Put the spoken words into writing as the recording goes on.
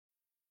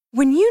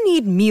When you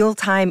need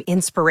mealtime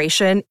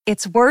inspiration,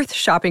 it's worth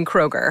shopping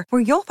Kroger,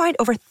 where you'll find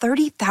over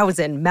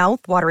 30,000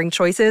 mouth-watering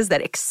choices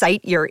that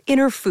excite your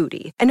inner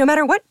foodie. And no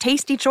matter what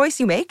tasty choice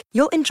you make,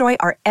 you'll enjoy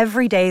our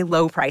everyday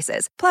low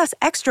prices, plus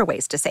extra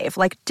ways to save,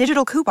 like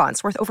digital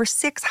coupons worth over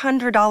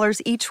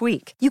 $600 each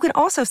week. You can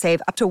also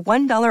save up to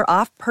 $1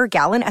 off per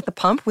gallon at the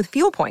pump with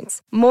fuel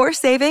points. More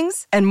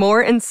savings and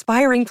more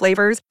inspiring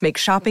flavors make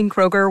shopping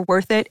Kroger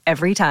worth it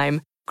every time.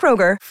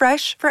 Kroger,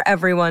 fresh for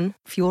everyone.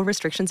 Fuel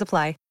restrictions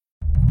apply.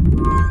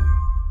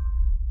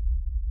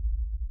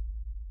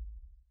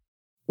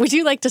 Would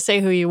you like to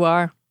say who you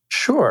are?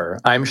 Sure.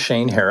 I'm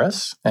Shane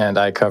Harris, and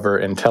I cover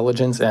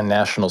intelligence and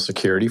national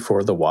security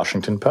for The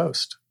Washington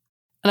Post.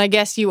 And I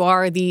guess you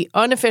are the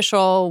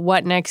unofficial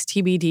What Next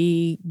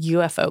TBD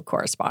UFO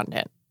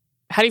correspondent.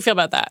 How do you feel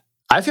about that?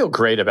 I feel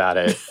great about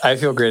it. I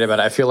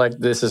feel like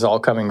this is all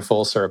coming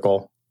full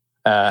circle,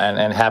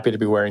 and happy to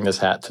be wearing this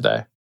hat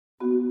today.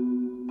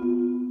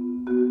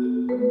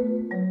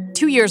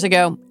 2 years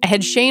ago, I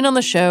had Shane on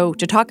the show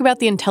to talk about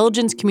the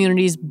intelligence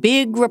community's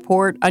big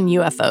report on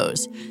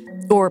UFOs,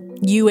 or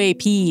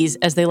UAPs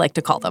as they like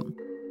to call them,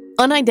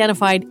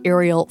 unidentified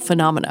aerial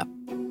phenomena.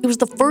 It was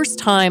the first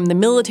time the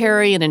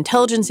military and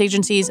intelligence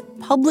agencies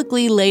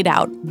publicly laid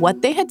out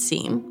what they had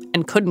seen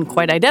and couldn't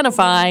quite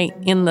identify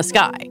in the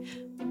sky.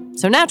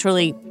 So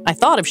naturally, I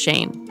thought of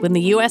Shane when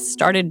the U.S.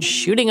 started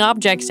shooting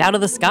objects out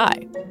of the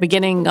sky,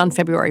 beginning on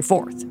February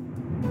 4th.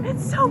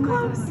 It's so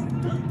close.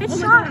 It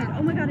shot.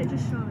 Oh my God, it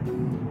just shot.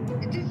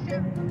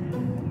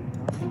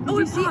 Oh,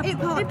 it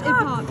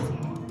popped.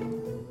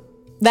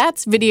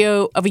 That's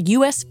video of a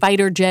U.S.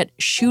 fighter jet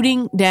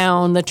shooting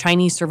down the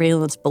Chinese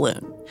surveillance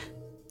balloon.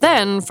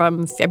 Then,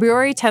 from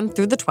February 10th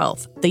through the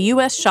 12th, the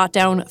U.S. shot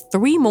down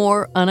 3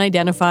 more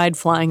unidentified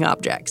flying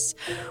objects.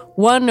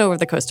 One over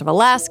the coast of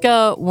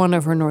Alaska, one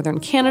over northern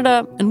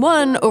Canada, and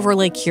one over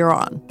Lake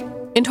Huron.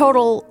 In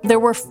total, there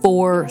were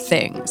 4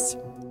 things.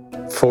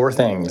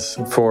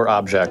 4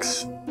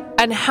 objects.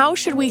 And how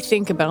should we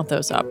think about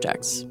those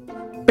objects?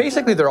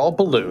 Basically, they're all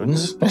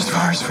balloons, as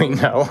far as we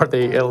know, or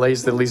at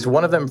least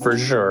one of them for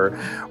sure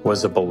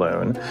was a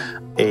balloon.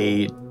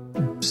 A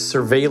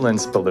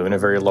surveillance balloon, a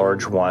very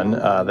large one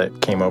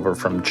that came over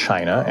from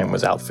China and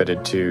was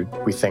outfitted to,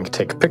 we think,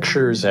 take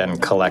pictures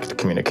and collect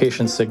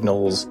communication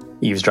signals,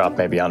 eavesdrop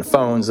maybe on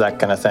phones, that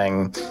kind of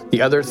thing.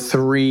 The other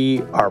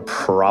 3 are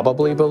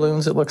probably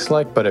balloons, it looks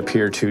like, but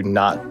appear to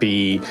not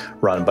be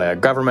run by a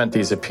government.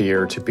 These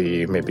appear to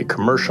be maybe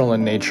commercial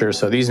in nature.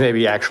 So these may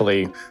be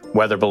actually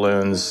weather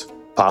balloons,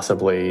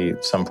 possibly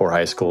some poor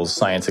high school's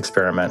science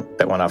experiment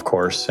that went off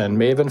course and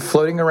may have been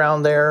floating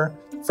around there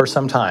for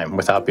some time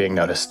without being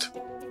noticed.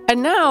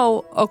 And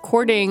now,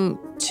 according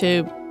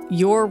to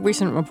your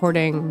recent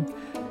reporting,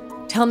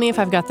 tell me if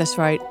I've got this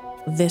right,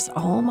 this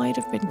all might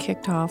have been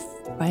kicked off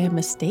by a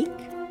mistake?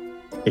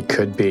 It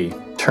could be.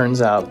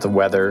 Turns out the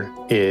weather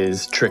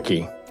is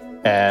tricky.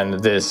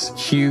 And this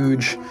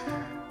huge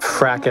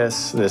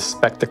fracas, this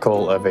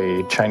spectacle of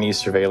a Chinese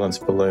surveillance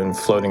balloon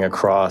floating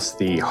across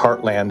the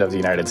heartland of the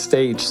United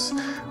States,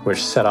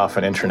 which set off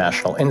an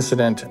international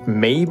incident,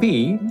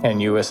 maybe, and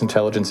U.S.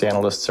 intelligence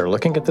analysts are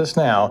looking at this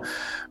now,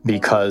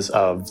 because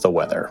of the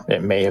weather.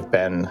 It may have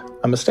been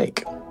a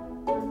mistake.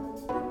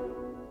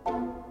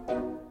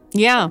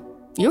 Yeah,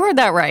 you heard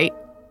that right.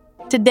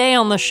 Today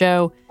on the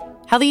show,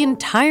 how the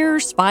entire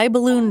spy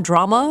balloon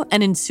drama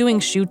and ensuing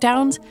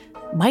shootdowns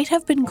might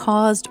have been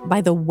caused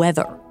by the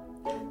weather.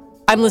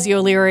 I'm Lizzie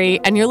O'Leary,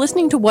 and you're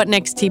listening to What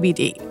Next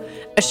TBD,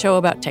 a show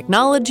about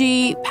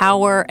technology,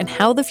 power, and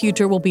how the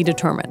future will be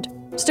determined.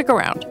 Stick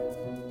around.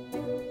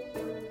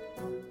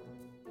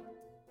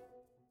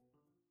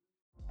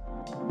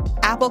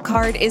 Apple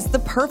Card is the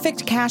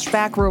perfect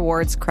cashback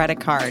rewards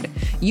credit card.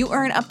 You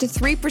earn up to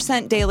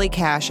 3% daily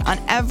cash on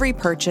every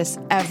purchase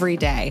every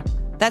day.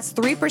 That's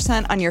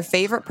 3% on your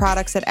favorite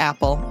products at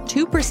Apple,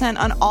 2%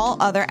 on all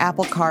other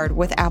Apple Card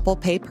with Apple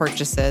Pay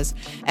purchases,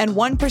 and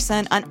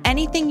 1% on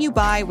anything you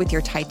buy with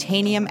your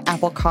titanium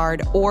Apple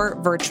Card or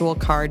virtual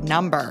card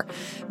number.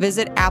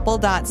 Visit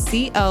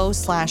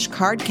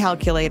apple.co/card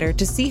calculator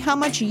to see how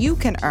much you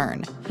can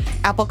earn.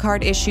 Apple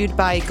Card issued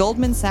by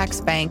Goldman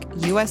Sachs Bank,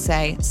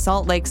 USA,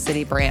 Salt Lake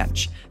City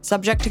branch.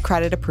 Subject to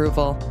credit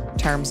approval.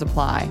 Terms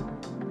apply.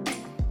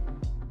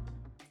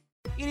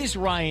 It is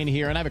Ryan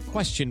here, and I have a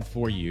question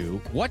for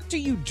you. What do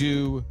you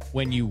do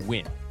when you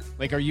win?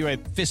 Like, are you a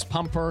fist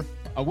pumper,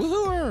 a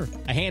woo-hooer,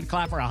 a hand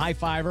clapper, a high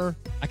fiver?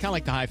 I kind of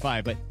like the high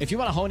five, but if you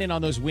want to hone in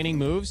on those winning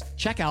moves,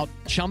 check out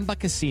Chumba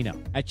Casino.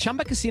 At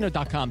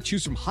ChumbaCasino.com,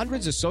 choose from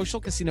hundreds of social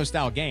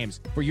casino-style games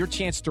for your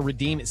chance to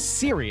redeem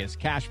serious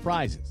cash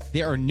prizes.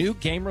 There are new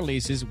game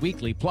releases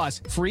weekly, plus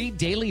free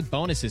daily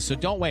bonuses, so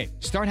don't wait.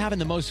 Start having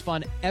the most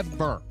fun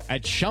ever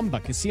at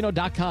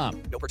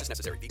ChumbaCasino.com. No purchase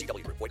necessary.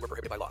 VGW. Void where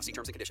prohibited by law. See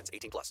terms and conditions.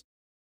 18+.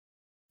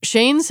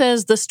 Shane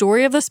says the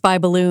story of the spy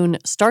balloon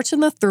starts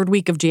in the 3rd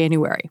week of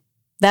January.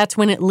 That's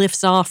when it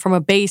lifts off from a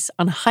base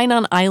on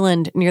Hainan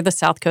Island near the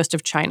south coast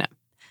of China.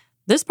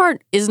 This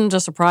part isn't a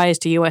surprise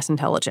to U.S.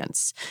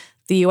 intelligence.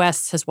 The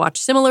U.S. has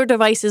watched similar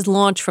devices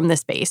launch from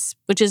this base,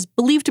 which is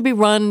believed to be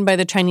run by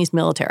the Chinese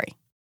military.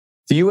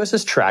 The U.S.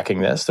 is tracking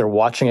this. They're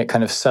watching it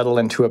kind of settle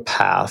into a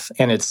path,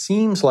 and it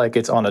seems like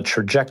it's on a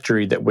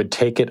trajectory that would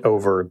take it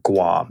over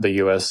Guam, the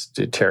U.S.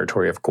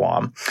 territory of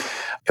Guam,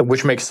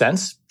 which makes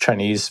sense.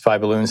 Chinese spy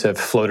balloons have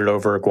floated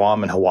over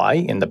Guam and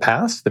Hawaii in the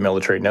past. The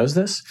military knows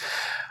this.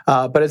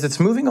 But as it's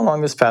moving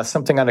along this path,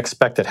 something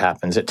unexpected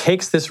happens. It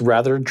takes this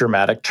rather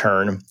dramatic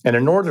turn in a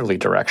northerly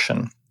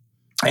direction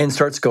and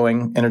starts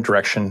going in a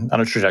direction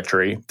on a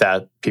trajectory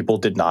that people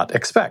did not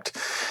expect,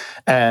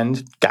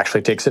 and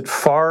actually takes it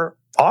far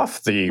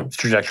off the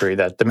trajectory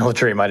that the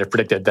military might have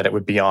predicted that it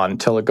would be on,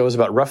 until it goes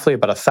roughly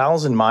about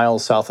 1,000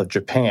 miles south of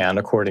Japan,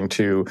 according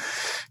to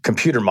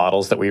computer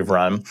models that we've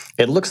run.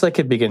 It looks like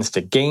it begins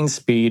to gain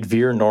speed,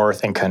 veer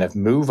north, and kind of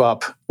move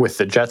up with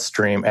the jet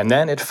stream, and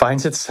then it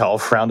finds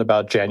itself around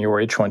about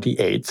January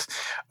 28th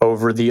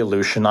over the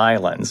Aleutian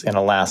Islands in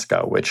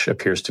Alaska, which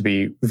appears to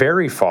be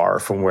very far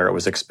from where it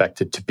was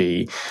expected to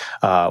be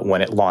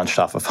when it launched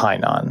off of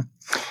Hainan.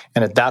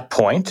 And at that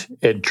point,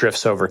 it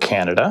drifts over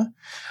Canada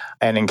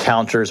and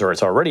encounters, or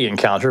it's already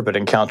encountered, but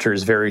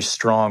encounters very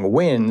strong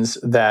winds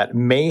that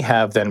may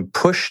have then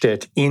pushed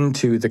it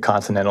into the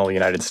continental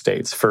United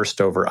States, first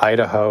over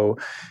Idaho,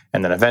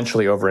 and then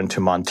eventually over into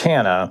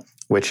Montana,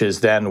 which is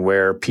then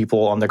where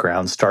people on the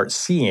ground start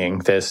seeing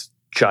this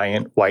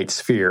giant white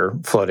sphere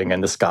floating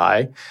in the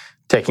sky,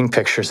 taking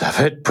pictures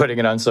of it, putting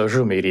it on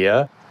social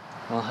media.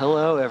 Well,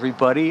 hello,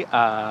 everybody.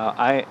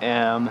 I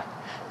am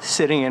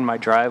sitting in my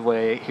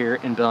driveway here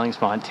in Billings,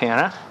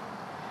 Montana.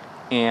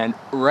 And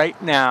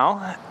right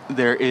now,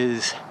 there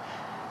is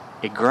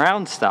a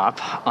ground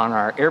stop on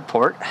our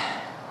airport,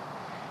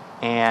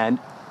 and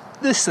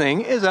this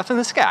thing is up in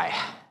the sky.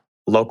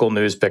 Local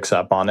news picks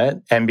up on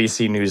it.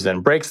 NBC News then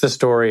breaks the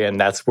story, and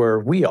that's where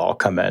we all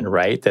come in,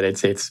 right? That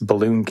it's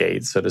balloon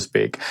gate, so to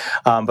speak.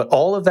 But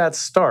all of that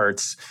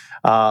starts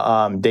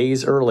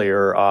days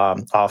earlier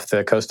off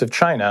the coast of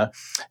China,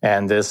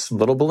 and this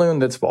little balloon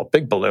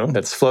big balloon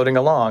that's floating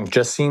along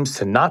just seems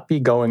to not be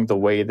going the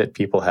way that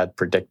people had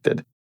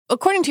predicted.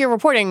 According to your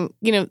reporting,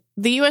 the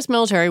U.S.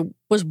 military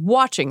was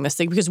watching this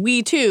thing because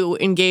we, too,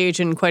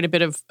 engage in quite a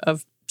bit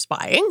of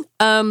spying.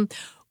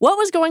 What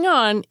was going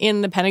on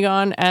in the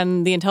Pentagon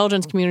and the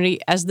intelligence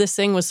community as this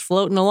thing was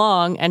floating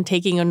along and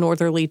taking a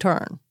northerly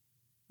turn?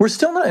 We're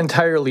still not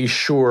entirely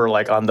sure,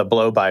 on the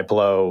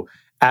blow-by-blow,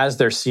 as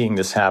they're seeing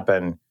this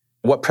happen,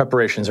 what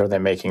preparations are they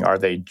making? Are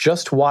they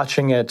just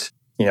watching it?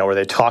 Are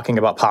they talking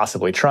about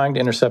possibly trying to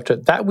intercept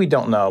it? That we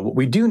don't know. What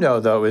we do know,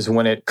 though, is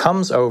when it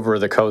comes over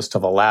the coast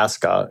of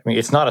Alaska,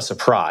 it's not a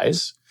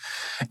surprise.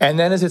 And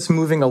then as it's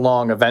moving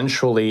along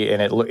eventually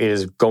and it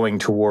is going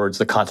towards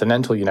the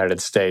continental United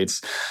States,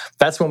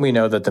 that's when we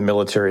know that the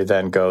military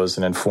then goes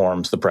and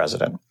informs the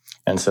president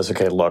and says,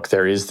 okay, look,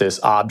 there is this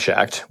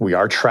object. We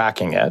are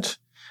tracking it.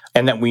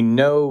 And that we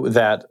know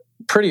that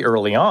pretty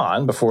early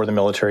on, before the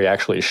military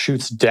actually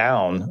shoots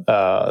down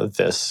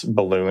this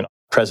balloon,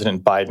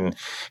 President Biden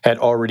had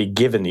already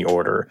given the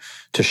order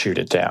to shoot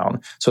it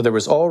down. So there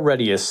was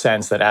already a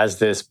sense that as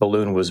this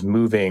balloon was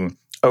moving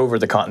over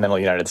the continental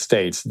United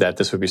States, that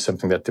this would be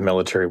something that the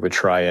military would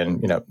try and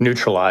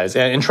neutralize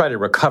and try to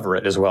recover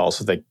it as well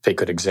so they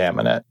could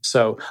examine it.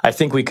 So I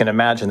think we can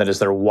imagine that as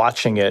they're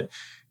watching it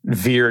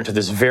veer into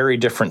this very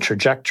different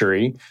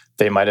trajectory,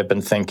 they might have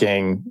been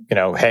thinking,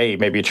 hey,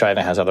 maybe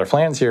China has other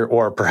plans here,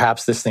 or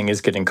perhaps this thing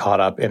is getting caught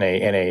up in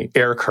a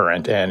air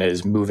current and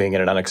is moving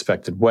in an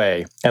unexpected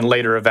way. And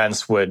later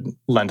events would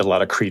lend a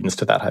lot of credence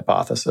to that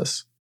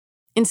hypothesis.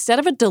 Instead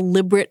of a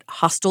deliberate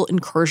hostile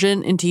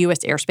incursion into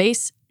U.S.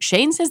 airspace,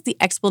 Shane says the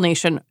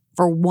explanation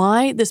for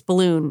why this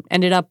balloon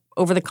ended up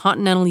over the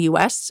continental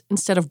U.S.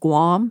 instead of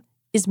Guam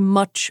is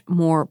much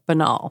more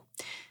banal.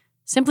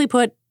 Simply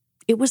put,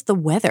 it was the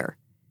weather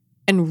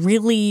and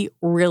really,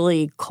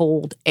 really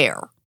cold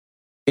air.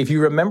 If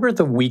you remember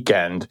the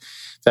weekend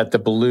that the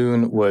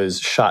balloon was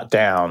shot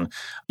down,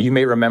 you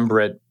may remember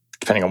it,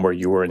 depending on where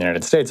you were in the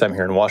United States. I'm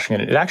here in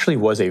Washington. It actually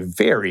was a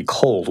very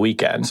cold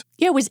weekend.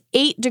 Yeah, it was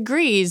 8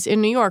 degrees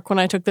in New York when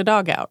I took the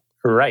dog out.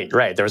 Right.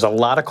 There was a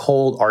lot of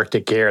cold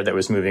Arctic air that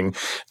was moving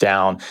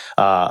down.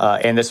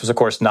 And this was, of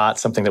course, not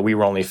something that we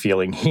were only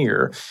feeling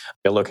here.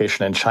 A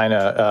location in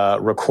China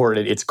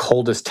recorded its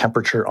coldest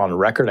temperature on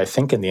record, I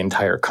think, in the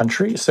entire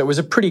country. So it was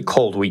a pretty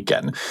cold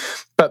weekend.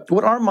 But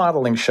what our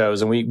modeling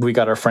shows, and we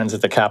got our friends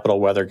at the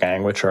Capital Weather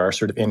Gang, which are our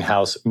sort of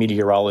in-house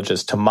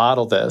meteorologists, to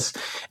model this.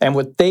 And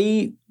what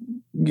they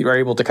are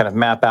able to kind of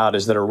map out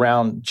is that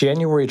around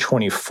January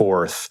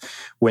 24th,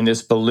 when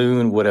this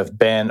balloon would have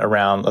been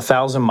around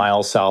 1,000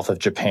 miles south of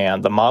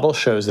Japan, the model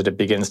shows that it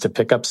begins to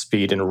pick up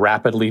speed and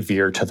rapidly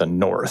veer to the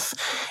north.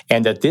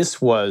 And that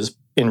this was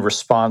in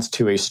response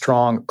to a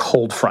strong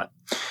cold front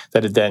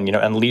that had then,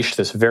 unleashed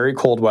this very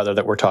cold weather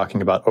that we're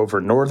talking about over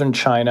northern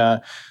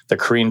China, the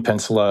Korean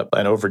Peninsula,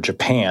 and over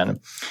Japan.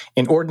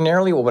 And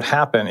ordinarily what would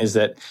happen is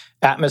that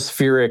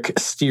atmospheric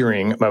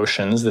steering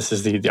motions, this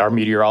is our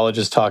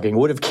meteorologist talking,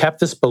 would have kept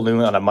this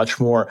balloon on a much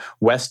more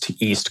west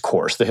to east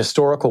course. The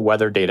historical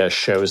weather data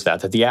shows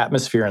that the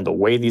atmosphere and the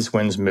way these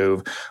winds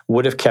move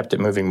would have kept it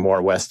moving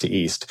more west to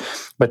east.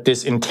 But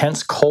this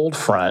intense cold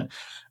front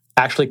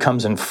actually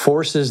comes and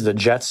forces the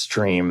jet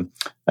stream,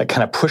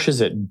 kind of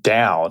pushes it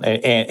down.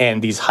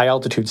 And these high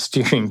altitude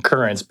steering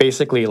currents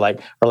basically are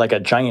like a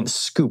giant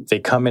scoop. They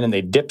come in and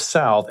they dip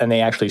south and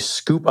they actually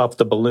scoop up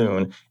the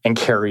balloon and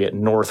carry it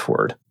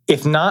northward.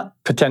 If not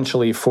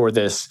potentially for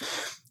this,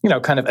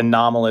 kind of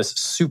anomalous,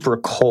 super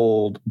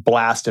cold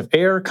blast of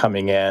air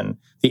coming in,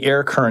 the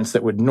air currents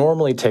that would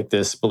normally take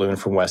this balloon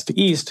from west to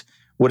east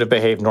would have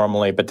behaved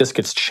normally, but this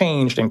gets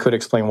changed and could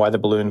explain why the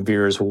balloon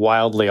veers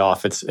wildly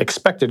off its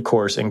expected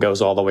course and goes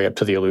all the way up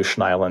to the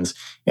Aleutian Islands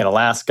in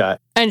Alaska.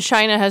 And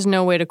China has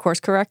no way to course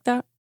correct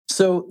that?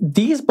 So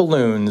these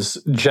balloons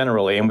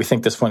generally, and we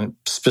think this one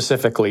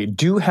specifically,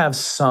 do have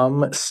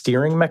some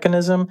steering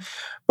mechanism,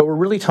 but we're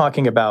really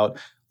talking about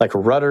like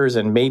rudders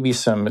and maybe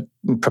some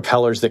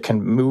propellers that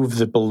can move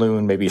the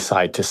balloon maybe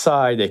side to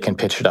side. They can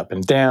pitch it up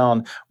and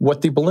down.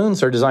 What the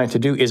balloons are designed to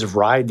do is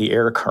ride the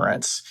air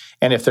currents.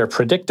 And if they're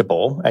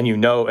predictable, and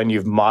and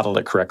you've modeled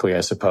it correctly,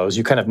 I suppose,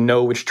 you kind of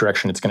know which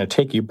direction it's going to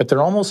take you, but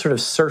they're almost sort of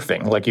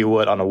surfing like you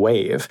would on a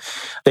wave.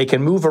 They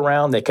can move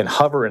around, they can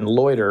hover and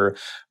loiter,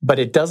 but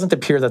it doesn't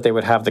appear that they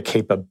would have the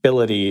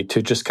capability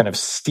to just kind of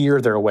steer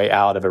their way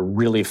out of a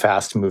really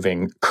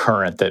fast-moving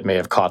current that may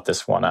have caught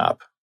this one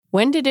up.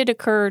 When did it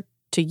occur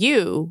to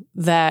you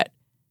that,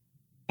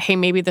 hey,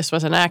 maybe this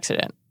was an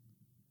accident?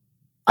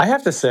 I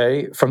have to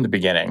say from the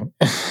beginning,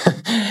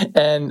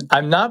 and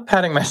I'm not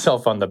patting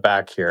myself on the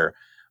back here,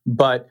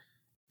 but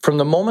from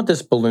the moment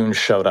this balloon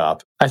showed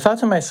up, I thought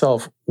to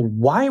myself,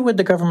 why would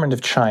the government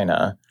of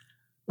China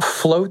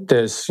float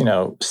this,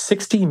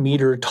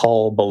 60-meter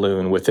tall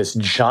balloon with this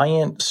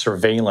giant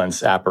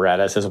surveillance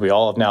apparatus, as we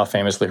all have now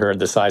famously heard,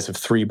 the size of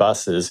 3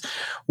 buses?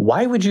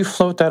 Why would you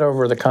float that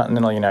over the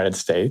continental United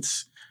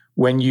States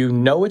when you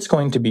know it's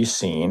going to be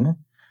seen?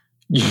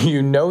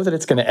 You know that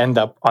it's going to end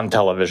up on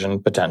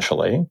television,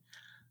 potentially.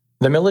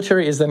 The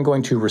military is then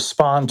going to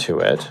respond to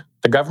it.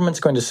 The government's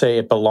going to say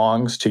it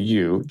belongs to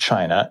you,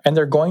 China, and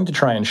they're going to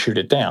try and shoot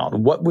it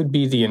down. What would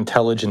be the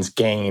intelligence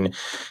gain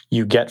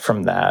you get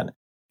from that?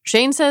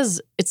 Shane says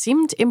it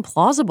seemed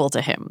implausible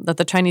to him that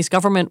the Chinese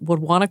government would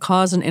want to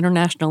cause an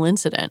international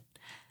incident,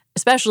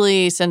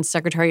 especially since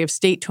Secretary of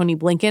State Tony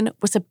Blinken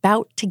was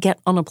about to get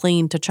on a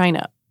plane to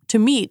China to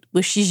meet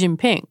with Xi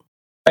Jinping.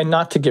 And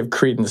not to give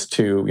credence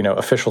to,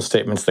 official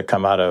statements that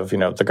come out of,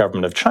 the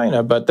government of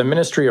China, but the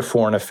Ministry of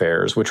Foreign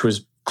Affairs, which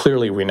was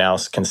clearly, we now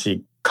can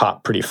see,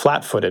 caught pretty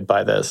flat-footed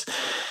by this,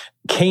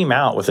 came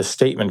out with a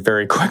statement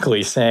very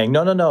quickly saying,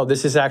 no,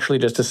 this is actually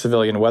just a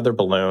civilian weather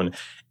balloon,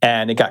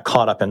 and it got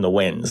caught up in the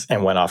winds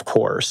and went off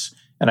course.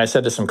 And I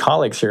said to some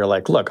colleagues here,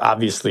 look,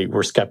 obviously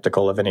we're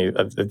skeptical of any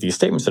of these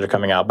statements that are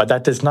coming out, but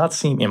that does not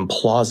seem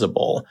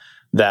implausible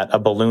that a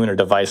balloon or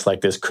device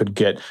like this could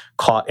get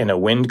caught in a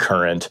wind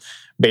current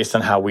based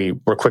on how we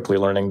were quickly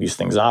learning these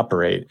things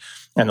operate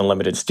and the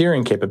limited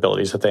steering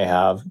capabilities that they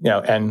have,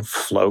 and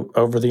float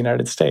over the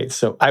United States.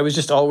 So I was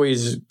just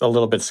always a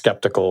little bit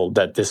skeptical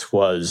that this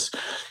was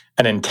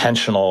an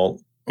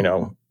intentional,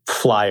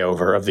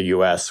 flyover of the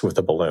U.S. with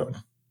a balloon.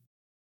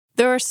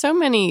 There are so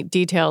many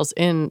details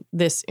in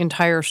this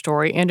entire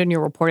story and in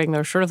your reporting.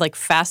 They're sort of like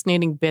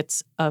fascinating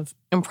bits of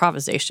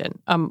improvisation.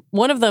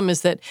 One of them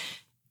is that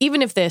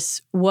even if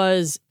this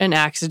was an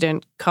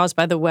accident caused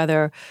by the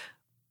weather,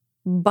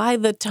 by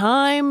the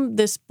time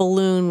this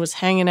balloon was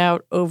hanging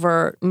out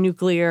over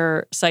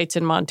nuclear sites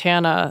in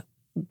Montana,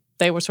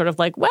 they were sort of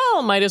like,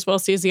 well, might as well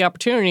seize the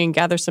opportunity and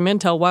gather some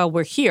intel while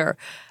we're here.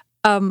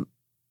 The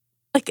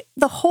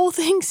whole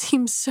thing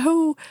seems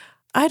so,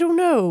 I don't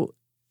know,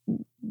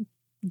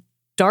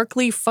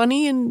 darkly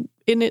funny in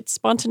its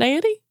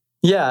spontaneity.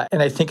 Yeah,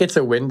 and I think it's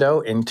a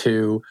window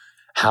into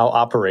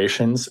how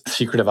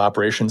secretive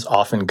operations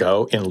often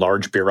go in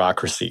large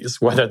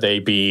bureaucracies, whether they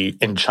be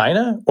in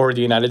China or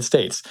the United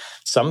States.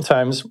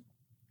 Sometimes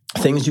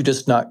things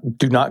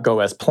do not go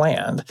as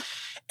planned.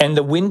 And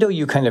the window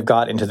you kind of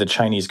got into the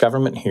Chinese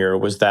government here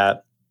was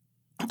that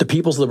the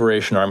People's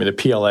Liberation Army, the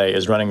PLA,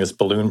 is running this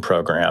balloon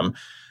program.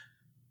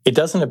 It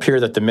doesn't appear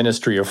that the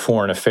Ministry of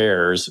Foreign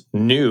Affairs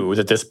knew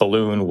that this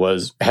balloon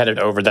was headed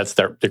over, that's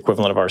the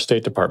equivalent of our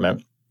State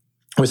Department,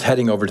 was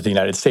heading over to the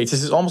United States.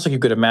 This is almost like you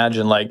could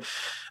imagine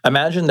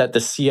that the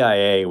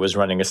CIA was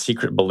running a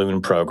secret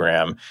balloon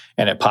program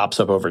and it pops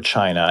up over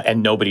China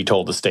and nobody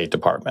told the State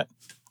Department.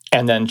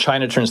 And then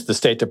China turns to the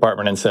State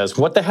Department and says,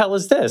 what the hell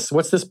is this?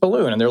 What's this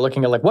balloon? And they're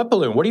looking at what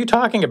balloon? What are you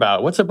talking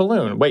about? What's a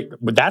balloon? Wait,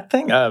 that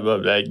thing?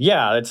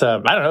 Yeah, it's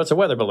a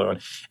weather balloon.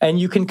 And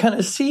you can kind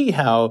of see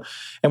how,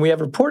 and we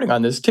have reporting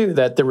on this too,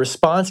 that the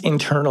response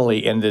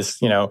internally in this,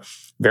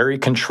 very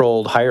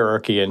controlled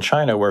hierarchy in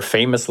China, where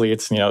famously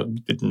it's,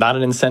 not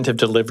an incentive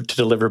to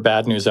deliver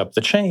bad news up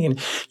the chain,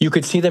 you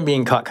could see them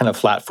being caught kind of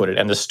flat-footed,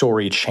 and the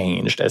story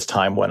changed as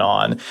time went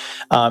on.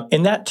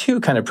 And that too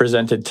kind of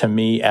presented to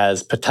me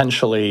as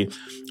potentially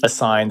a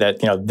sign that,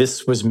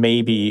 this was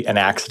maybe an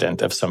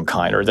accident of some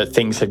kind, or that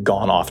things had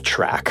gone off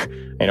track,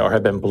 or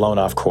had been blown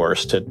off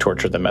course, to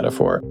torture the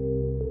metaphor.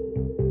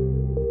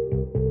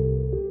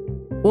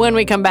 When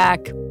we come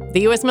back,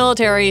 the U.S.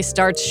 military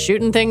starts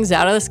shooting things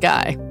out of the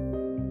sky.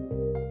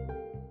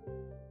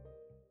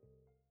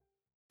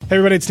 Hey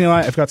everybody, it's Neil.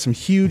 I've got some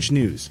huge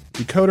news.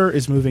 Decoder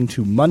is moving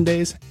to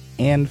Mondays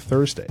and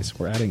Thursdays.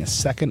 We're adding a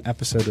second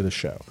episode to the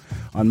show.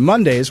 On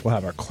Mondays, we'll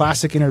have our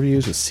classic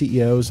interviews with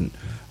CEOs and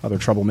other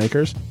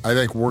troublemakers. I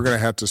think we're going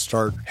to have to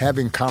start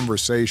having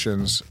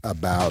conversations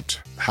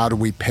about how do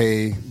we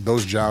pay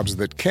those jobs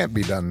that can't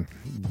be done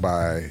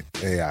by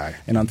AI.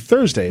 And on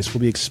Thursdays,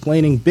 we'll be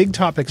explaining big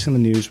topics in the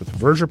news with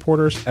Verge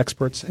reporters,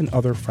 experts, and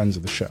other friends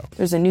of the show.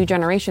 There's a new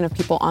generation of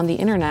people on the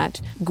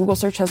internet. Google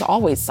search has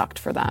always sucked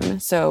for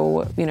them.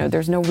 So,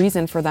 there's no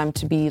reason for them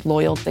to be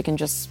loyal. They can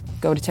just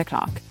go to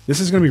TikTok. This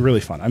is going to be really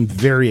fun. I'm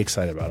very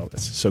excited about all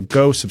this. So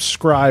go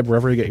subscribe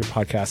wherever you get your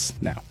podcasts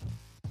now.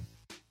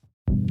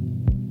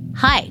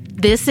 Hi,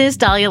 this is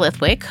Dahlia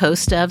Lithwick,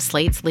 host of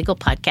Slate's legal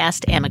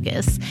podcast,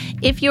 Amicus.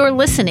 If you're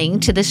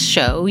listening to this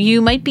show,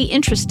 you might be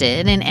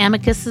interested in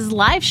Amicus's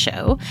live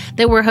show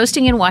that we're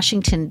hosting in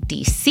Washington,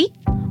 D.C.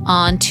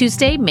 on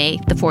Tuesday, May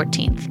the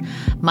 14th.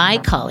 My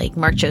colleague,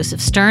 Mark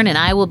Joseph Stern, and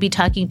I will be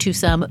talking to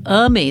some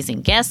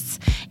amazing guests,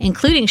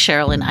 including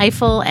Sherrilyn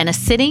Ifill and a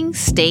sitting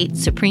state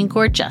Supreme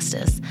Court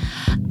justice,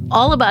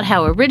 all about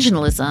how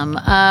originalism,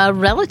 a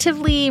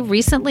relatively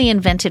recently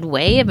invented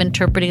way of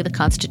interpreting the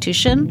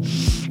Constitution,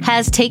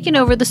 has taken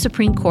over the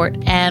Supreme Court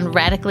and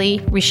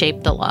radically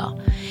reshaped the law.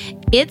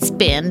 It's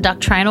been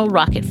doctrinal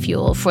rocket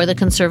fuel for the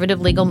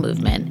conservative legal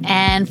movement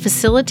and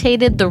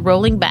facilitated the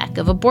rolling back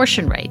of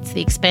abortion rights,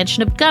 the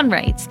expansion of gun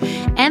rights,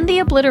 and the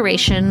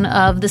obliteration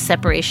of the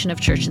separation of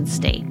church and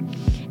state.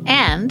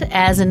 And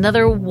as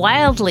another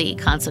wildly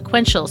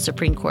consequential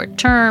Supreme Court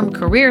term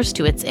careers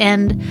to its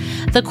end,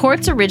 the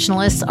court's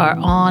originalists are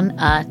on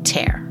a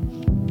tear.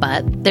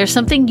 But there's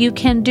something you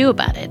can do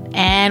about it,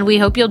 and we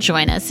hope you'll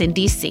join us in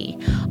D.C.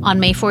 on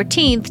May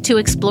 14th to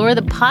explore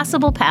the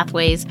possible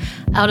pathways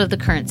out of the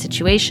current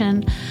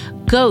situation.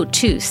 Go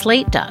to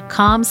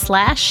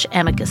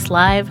slate.com/Amicus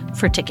Live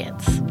for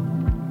tickets.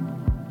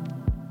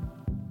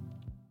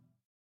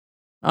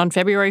 On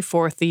February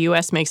 4th, the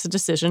U.S. makes a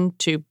decision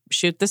to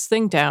shoot this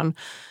thing down.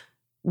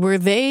 Were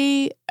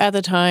they, at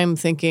the time,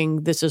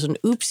 thinking this is an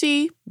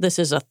oopsie, this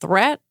is a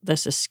threat,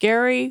 this is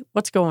scary?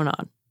 What's going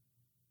on?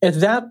 At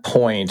that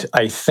point,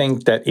 I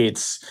think that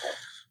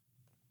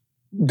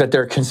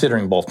they're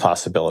considering both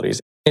possibilities.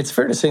 It's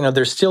fair to say,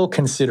 they're still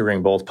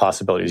considering both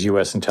possibilities,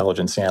 U.S.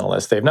 intelligence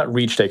analysts. They've not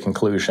reached a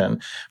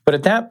conclusion. But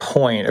at that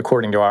point,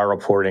 according to our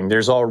reporting,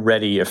 there's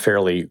already a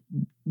fairly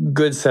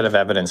good set of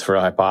evidence for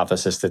a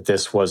hypothesis that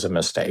this was a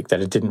mistake, that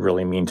it didn't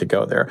really mean to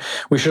go there.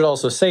 We should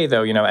also say,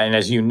 though, and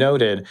as you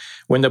noted,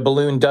 when the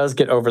balloon does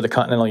get over the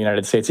continental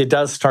United States, it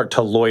does start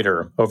to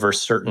loiter over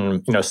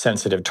certain,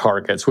 sensitive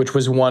targets, which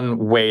was one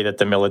way that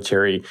the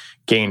military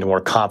gained more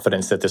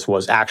confidence that this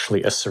was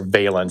actually a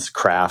surveillance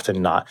craft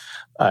and not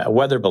a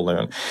weather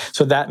balloon.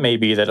 So that may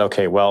be that,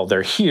 okay, well,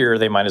 they're here,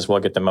 they might as well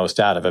get the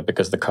most out of it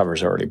because the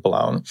cover's already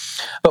blown.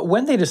 But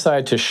when they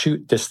decide to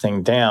shoot this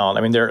thing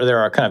down, there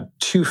are kind of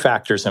two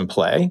factors in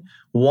play.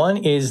 One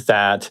is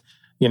that,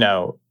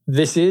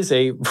 this is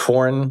a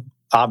foreign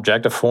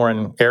object, a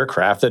foreign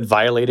aircraft that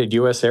violated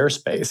U.S.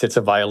 airspace. It's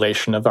a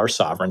violation of our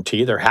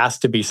sovereignty. There has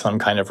to be some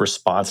kind of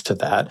response to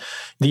that.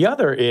 The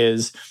other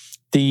is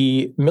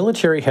the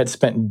military had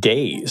spent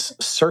days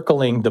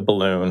circling the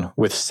balloon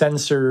with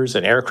sensors,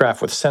 an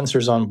aircraft with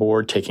sensors on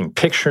board, taking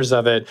pictures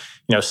of it,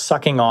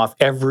 sucking off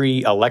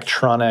every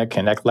electronic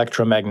and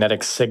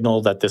electromagnetic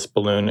signal that this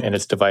balloon and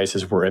its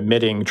devices were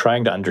emitting,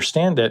 trying to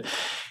understand it.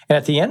 And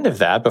at the end of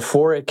that,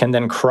 before it can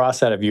then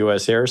cross out of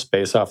U.S.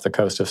 airspace off the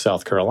coast of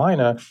South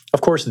Carolina,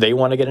 of course, they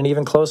want to get an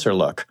even closer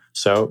look.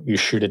 So you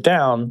shoot it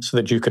down so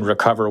that you can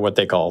recover what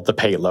they call the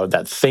payload,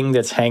 that thing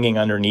that's hanging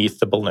underneath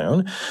the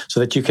balloon,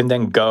 so that you can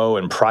then go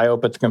and pry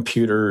open the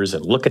computers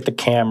and look at the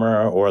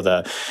camera or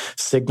the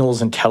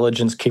signals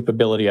intelligence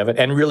capability of it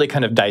and really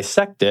kind of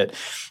dissect it.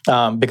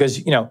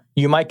 Because,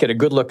 you might get a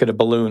good look at a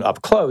balloon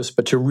up close,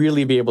 but to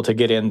really be able to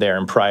get in there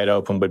and pry it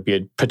open would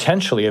be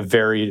potentially a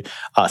very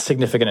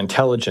significant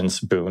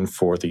intelligence boon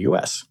for the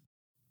U.S.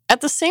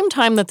 At the same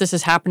time that this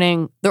is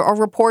happening, there are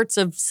reports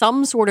of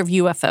some sort of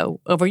UFO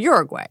over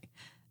Uruguay.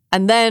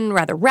 And then,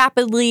 rather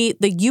rapidly,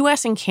 the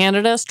U.S. and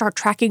Canada start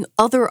tracking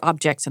other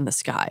objects in the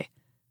sky.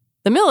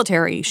 The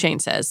military, Shane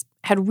says,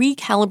 had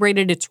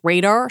recalibrated its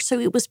radar so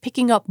it was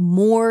picking up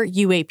more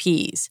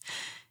UAPs.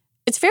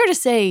 It's fair to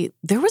say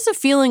there was a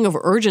feeling of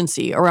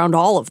urgency around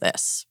all of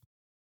this.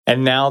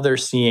 And now they're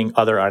seeing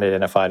other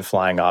unidentified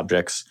flying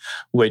objects,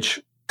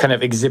 which kind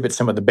of exhibit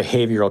some of the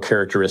behavioral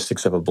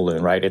characteristics of a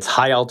balloon, right? It's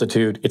high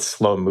altitude, it's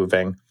slow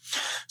moving.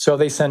 So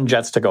they send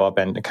jets to go up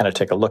and kind of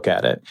take a look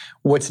at it.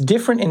 What's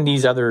different in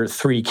these other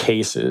three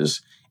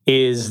cases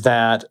is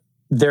that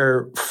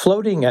they're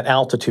floating at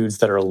altitudes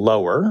that are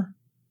lower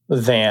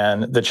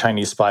than the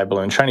Chinese spy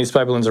balloon. Chinese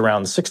spy balloon's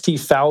around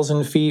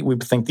 60,000 feet. We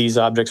think these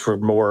objects were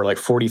more like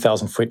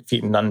 40,000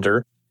 feet and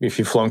under. If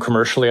you've flown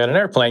commercially on an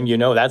airplane,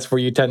 that's where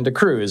you tend to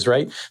cruise,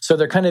 right? So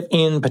they're kind of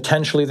in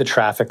potentially the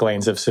traffic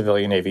lanes of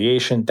civilian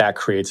aviation. That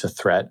creates a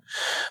threat.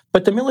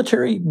 But the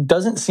military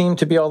doesn't seem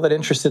to be all that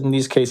interested in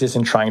these cases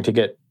in trying to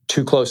get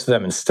too close to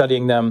them and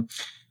studying them.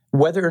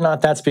 Whether or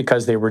not that's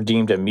because they were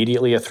deemed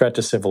immediately a threat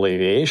to civil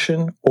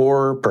aviation,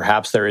 or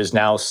perhaps there is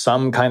now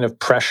some kind of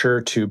pressure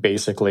to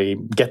basically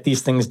get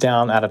these things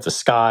down out of the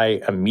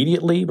sky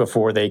immediately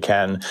before they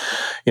can,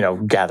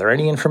 gather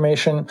any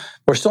information.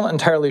 We're still not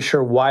entirely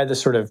sure why the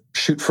sort of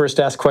shoot first,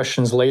 ask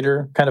questions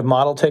later kind of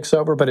model takes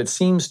over, but it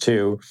seems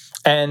to.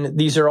 And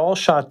these are all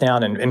shot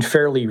down in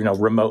fairly,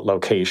 remote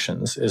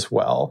locations as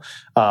well,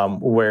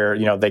 where,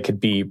 they could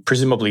be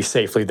presumably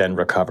safely then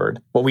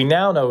recovered. What we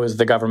now know is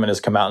the government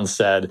has come out and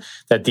said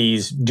that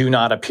these do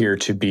not appear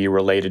to be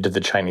related to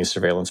the Chinese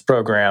surveillance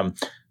program.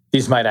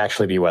 These might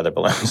actually be weather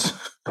balloons.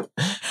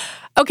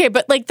 Okay,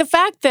 but the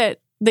fact that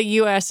the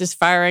U.S. is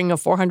firing a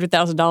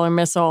 $400,000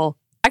 missile,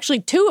 actually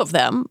 2 of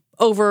them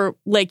over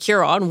Lake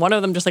Huron, one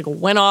of them just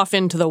went off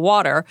into the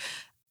water.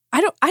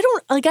 I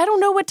don't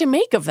know what to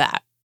make of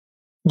that.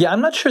 Yeah,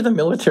 I'm not sure the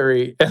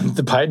military and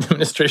the Biden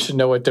administration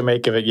know what to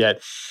make of it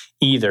yet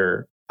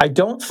either. I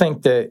don't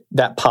think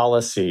that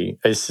policy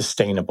is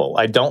sustainable.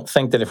 I don't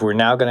think that if we're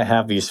now going to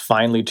have these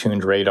finely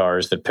tuned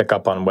radars that pick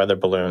up on weather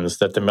balloons,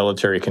 that the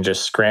military can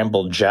just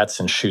scramble jets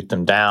and shoot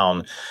them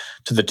down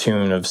to the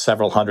tune of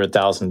several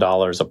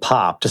 $100,000 a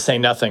pop, to say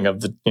nothing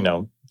of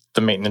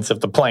the maintenance of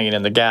the plane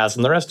and the gas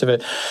and the rest of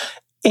it,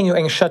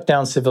 and shut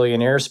down civilian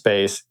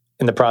airspace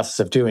in the process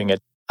of doing it.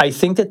 I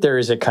think that there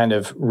is a kind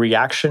of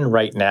reaction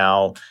right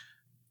now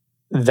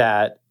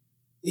that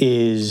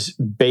is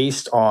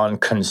based on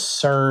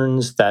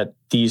concerns that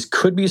these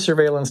could be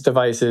surveillance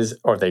devices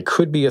or they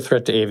could be a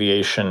threat to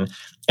aviation.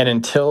 And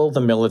until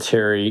the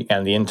military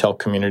and the intel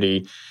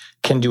community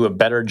can do a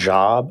better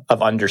job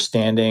of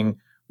understanding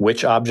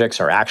which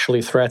objects are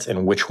actually threats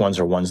and which ones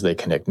are ones they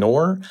can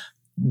ignore,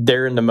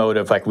 they're in the mode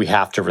of we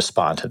have to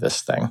respond to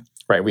this thing.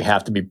 Right? We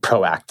have to be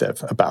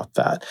proactive about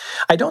that.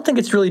 I don't think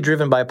it's really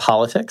driven by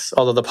politics,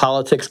 although the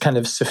politics kind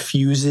of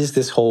suffuses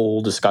this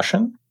whole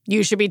discussion.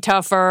 You should be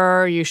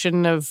tougher. You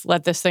shouldn't have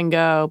let this thing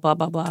go, blah,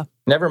 blah, blah.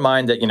 Never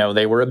mind that,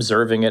 they were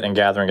observing it and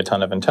gathering a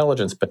ton of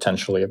intelligence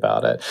potentially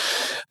about it.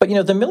 But,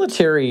 the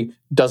military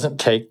doesn't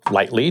take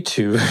lightly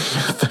to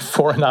the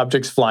foreign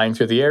objects flying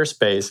through the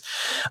airspace.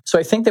 So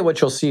I think that what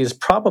you'll see is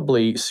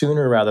probably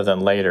sooner rather than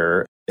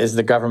later as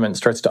the government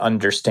starts to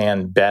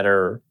understand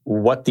better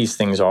what these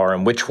things are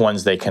and which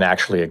ones they can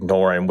actually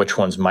ignore and which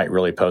ones might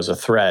really pose a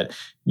threat.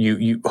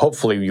 You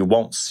hopefully you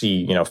won't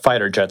see,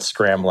 fighter jets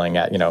scrambling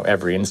at,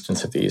 every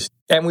instance of these.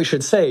 And we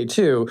should say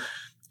too,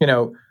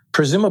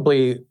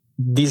 presumably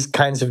these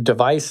kinds of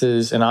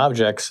devices and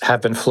objects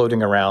have been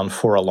floating around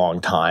for a long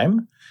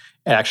time.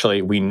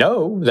 Actually, we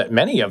know that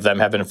many of them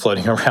have been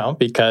floating around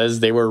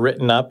because they were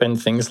written up in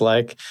things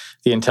like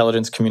the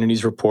intelligence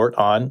community's report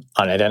on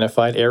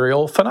unidentified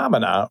aerial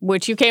phenomena.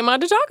 Which you came on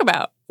to talk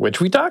about. Which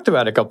we talked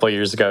about a couple of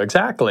years ago,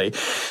 exactly.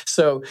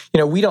 So,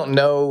 we don't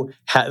know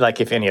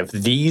if any of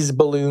these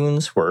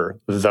balloons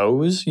were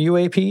those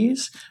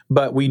UAPs,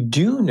 but we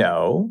do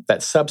know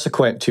that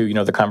subsequent to,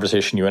 the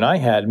conversation you and I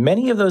had,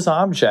 many of those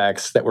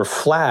objects that were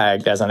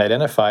flagged as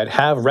unidentified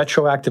have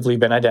retroactively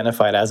been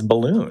identified as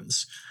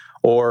balloons.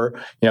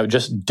 Or,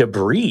 just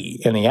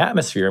debris in the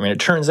atmosphere. I mean, it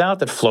turns out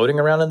that floating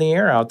around in the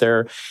air out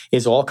there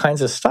is all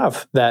kinds of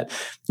stuff that,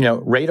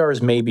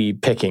 radars may be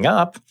picking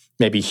up.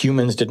 Maybe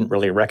humans didn't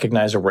really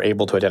recognize or were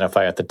able to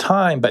identify at the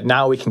time, but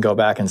now we can go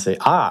back and say,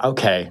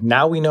 okay,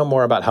 now we know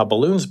more about how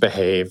balloons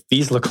behave.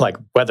 These look like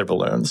weather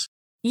balloons.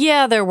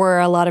 Yeah, there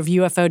were a lot of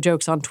UFO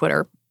jokes on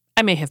Twitter.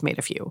 I may have made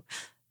a few.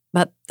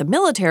 But the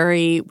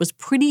military was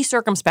pretty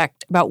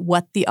circumspect about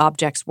what the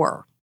objects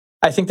were.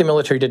 I think the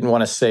military didn't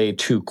want to say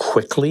too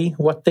quickly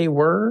what they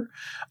were.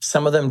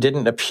 Some of them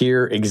didn't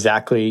appear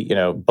exactly,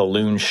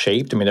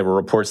 balloon-shaped. I mean, there were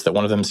reports that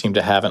one of them seemed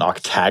to have an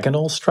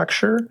octagonal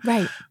structure.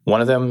 Right.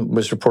 One of them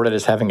was reported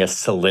as having a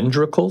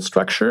cylindrical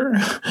structure.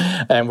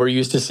 And we're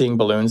used to seeing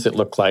balloons that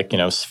look like,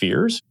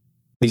 spheres.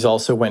 These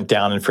also went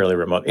down in fairly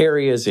remote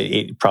areas.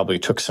 It probably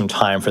took some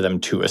time for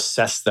them to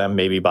assess them,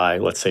 maybe by,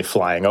 let's say,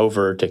 flying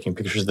over, taking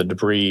pictures of the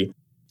debris.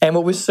 And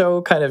what was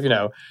so kind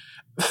of,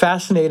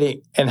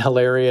 fascinating and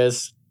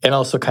hilarious and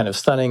also kind of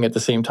stunning at the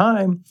same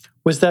time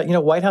was that,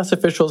 White House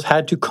officials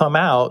had to come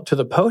out to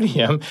the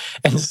podium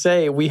and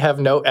say, we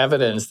have no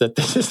evidence that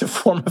this is a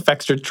form of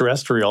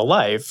extraterrestrial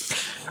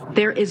life.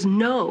 There is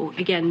no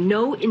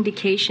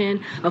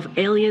indication of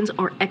aliens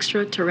or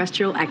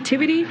extraterrestrial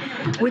activity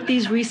with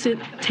these recent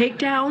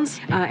takedowns.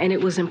 And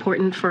it was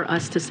important for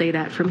us to say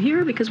that from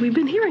here because we've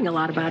been hearing a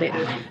lot about it.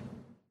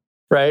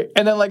 Right.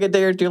 And then a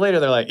day or two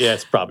later, they're like, yeah,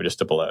 it's probably just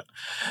a balloon.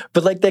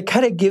 But that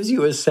kind of gives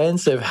you a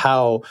sense of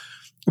how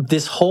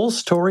this whole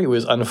story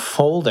was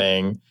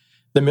unfolding.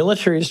 The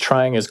military is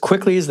trying as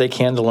quickly as they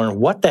can to learn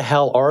what the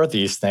hell are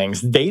these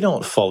things. They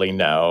don't fully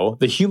know.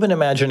 The human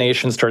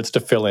imagination starts to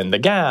fill in the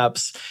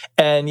gaps.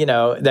 And,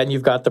 then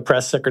you've got the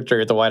press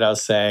secretary at the White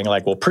House saying,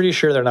 well, pretty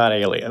sure they're not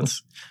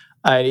aliens.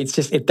 It's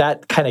just,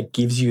 that kind of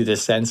gives you the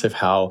sense of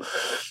how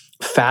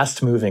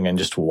fast-moving and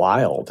just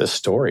wild this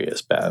story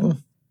has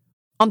been.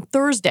 On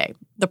Thursday,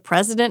 the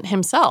president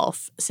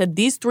himself said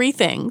these 3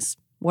 things,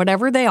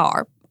 whatever they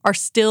are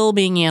still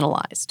being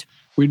analyzed.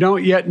 We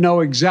don't yet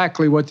know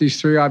exactly what these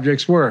 3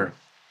 objects were,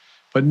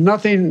 But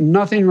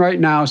nothing right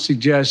now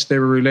suggests they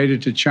were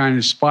related to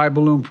China's spy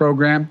balloon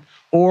program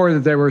or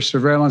that they were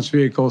surveillance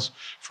vehicles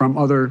from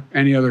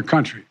any other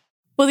country.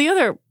 Well, the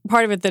other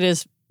part of it that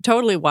is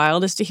totally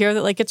wild is to hear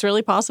that, like, it's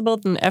really possible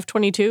that an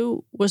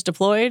F-22 was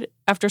deployed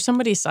after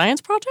somebody's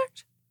science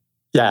project?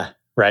 Yeah,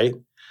 right?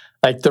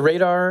 Like, the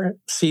radar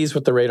sees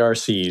what the radar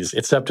sees.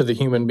 It's up to the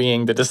human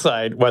being to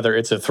decide whether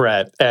it's a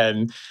threat.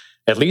 And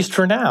at least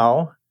for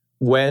now,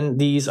 when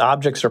these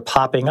objects are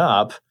popping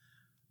up,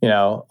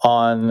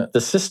 on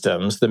the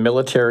systems, the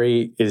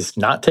military is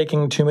not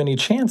taking too many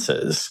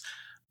chances.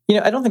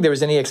 I don't think there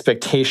was any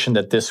expectation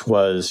that this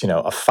was,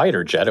 a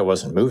fighter jet. It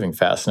wasn't moving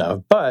fast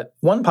enough. But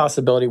one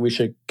possibility we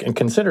should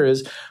consider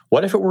is,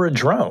 what if it were a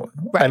drone?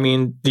 Right. I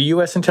mean, the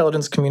U.S.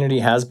 intelligence community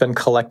has been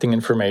collecting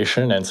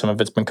information, and some of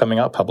it's been coming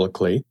out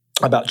publicly,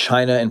 about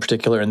China in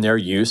particular and their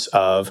use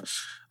of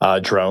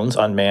drones,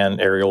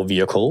 unmanned aerial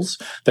vehicles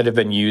that have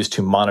been used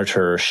to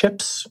monitor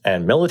ships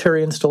and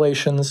military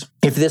installations.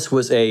 If this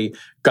was a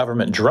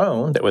government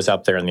drone that was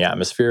up there in the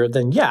atmosphere,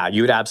 then yeah,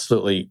 you would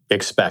absolutely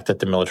expect that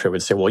the military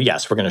would say, well,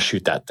 yes, we're going to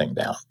shoot that thing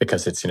down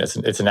because it's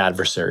an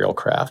adversarial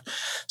craft.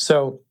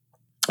 So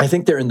I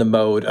think they're in the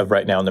mode of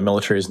right now, and the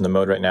military is in the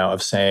mode right now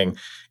of saying,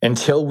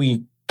 until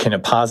we can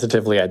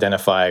positively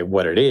identify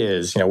what it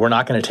is, we're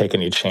not going to take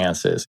any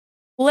chances.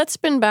 Let's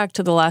spin back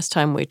to the last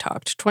time we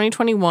talked,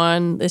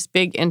 2021, this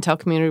big Intel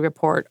community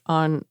report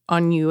on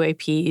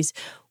UAPs.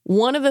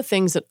 One of the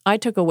things that I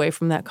took away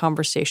from that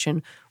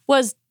conversation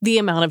was the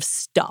amount of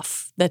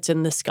stuff that's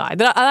in the sky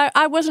that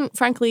I wasn't,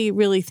 frankly,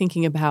 really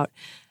thinking about.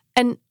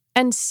 And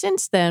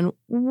since then,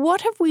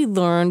 what have we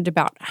learned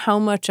about how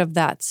much of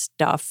that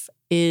stuff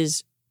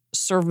is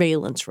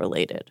surveillance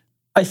related?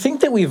 I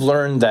think that we've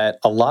learned that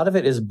a lot of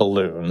it is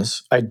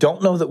balloons. I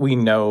don't know that we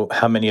know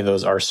how many of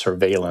those are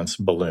surveillance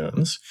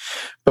balloons,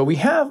 but we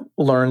have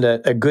learned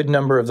that a good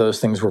number of those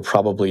things were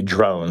probably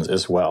drones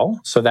as well.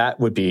 So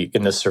that would be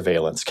in the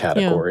surveillance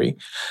category.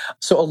 Yeah.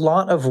 So a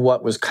lot of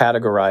what was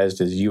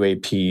categorized as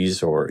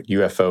UAPs or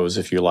UFOs,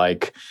 if you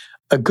like,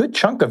 a good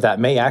chunk of that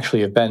may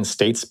actually have been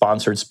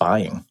state-sponsored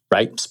spying,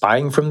 right?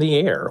 Spying from the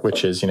air,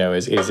 which is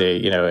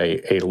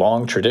a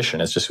long tradition.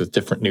 It's just with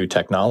different new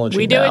technology.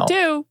 We do it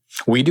too.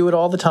 We do it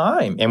all the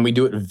time, and we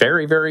do it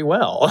very, very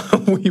well.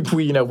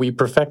 We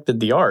perfected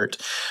the art.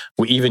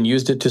 We even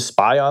used it to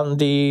spy on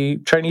the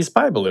Chinese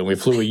spy balloon. We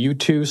flew a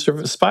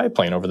U-2 spy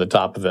plane over the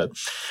top of it.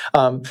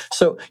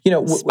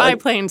 Spy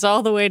planes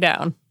all the way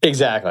down.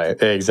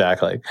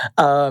 Exactly.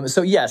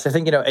 So yes, I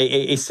think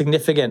a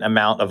significant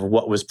amount of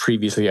what was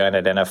previously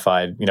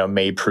unidentified,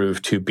 may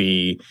prove to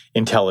be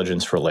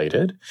intelligence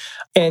related.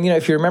 And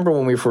if you remember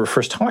when we were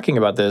first talking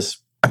about this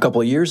a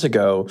couple of years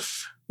ago,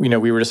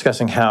 we were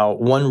discussing how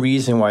one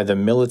reason why the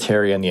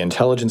military and the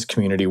intelligence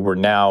community were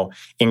now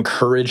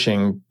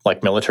encouraging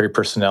military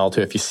personnel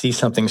to, if you see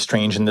something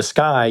strange in the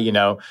sky,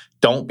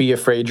 don't be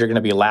afraid you're going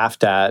to be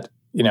laughed at,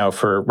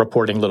 for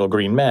reporting little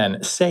green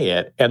men, say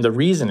it. And the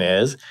reason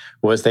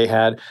was they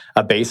had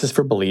a basis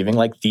for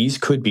believing these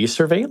could be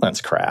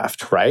surveillance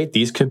craft, right?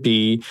 These could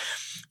be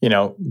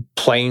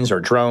planes or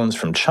drones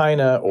from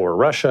China or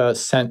Russia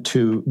sent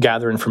to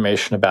gather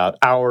information about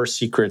our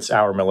secrets,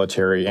 our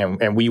military,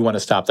 and we want to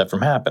stop that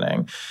from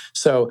happening.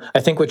 So I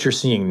think what you're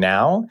seeing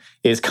now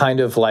is kind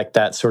of like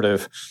that sort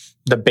of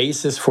the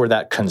basis for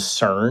that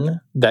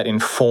concern that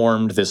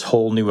informed this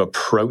whole new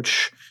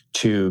approach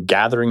to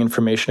gathering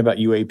information about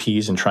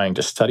UAPs and trying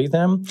to study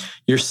them.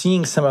 You're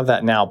seeing some of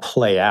that now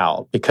play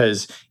out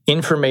because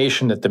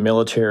information that the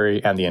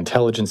military and the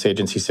intelligence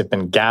agencies have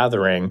been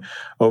gathering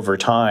over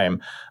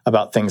time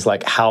about things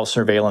like how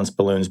surveillance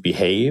balloons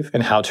behave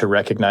and how to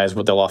recognize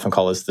what they'll often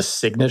call as the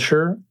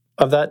signature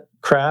of that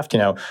craft.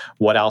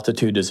 What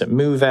altitude does it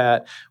move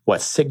at?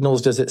 What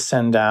signals does it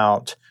send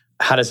out?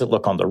 How does it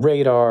look on the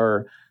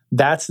radar?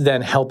 That's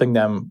then helping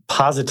them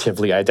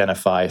positively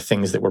identify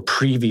things that were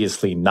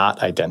previously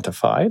not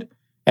identified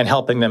and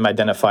helping them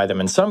identify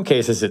them. In some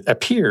cases, it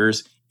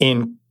appears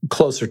in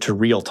closer to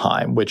real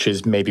time, which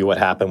is maybe what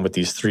happened with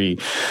these 3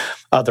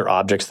 other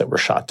objects that were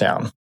shot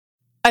down.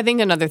 I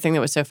think another thing that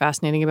was so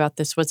fascinating about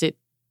this was it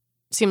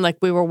seemed like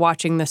we were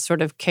watching this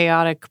sort of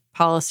chaotic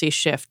policy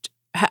shift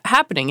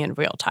happening in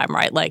real time,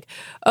 right? Like,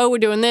 oh, we're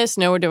doing this,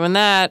 no, we're doing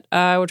that,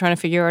 we're trying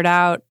to figure it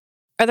out.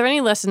 Are there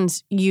any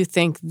lessons you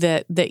think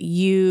that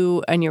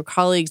you and your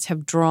colleagues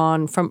have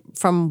drawn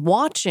from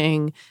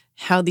watching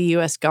how the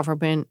U.S.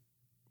 government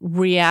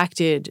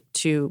reacted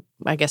to,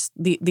 I guess,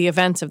 the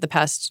events of the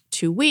past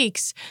 2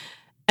 weeks,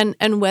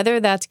 and whether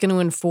that's going to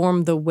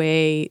inform the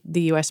way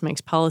the U.S.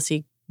 makes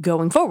policy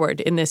going forward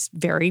in this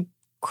very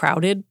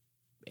crowded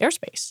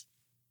airspace?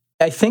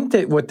 I think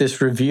that what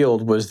this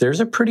revealed was there's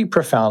a pretty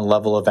profound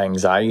level of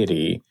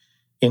anxiety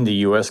in the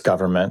U.S.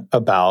 government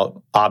about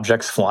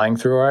objects flying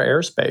through our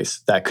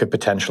airspace that could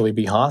potentially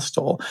be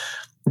hostile,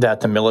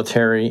 that the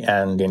military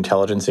and the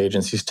intelligence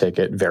agencies take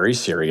it very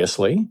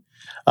seriously.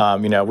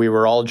 We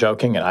were all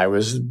joking, and I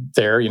was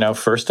there,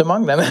 first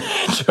among them,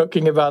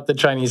 joking about the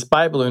Chinese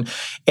spy balloon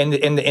in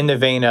the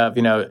vein of,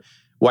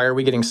 why are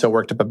we getting so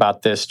worked up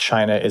about this?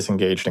 China is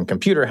engaged in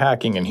computer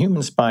hacking and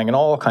human spying and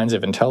all kinds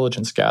of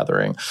intelligence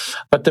gathering.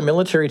 But the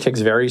military takes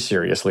very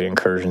seriously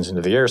incursions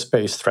into the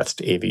airspace, threats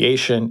to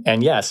aviation,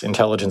 and yes,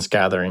 intelligence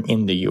gathering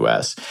in the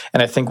U.S.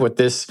 And I think what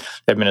this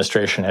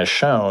administration has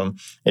shown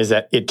is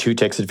that it too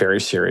takes it very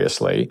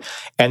seriously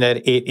and that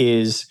it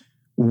is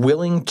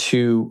willing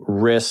to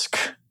risk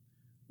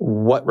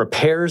what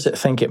repairs it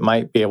think it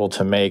might be able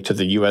to make to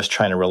the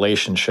U.S.-China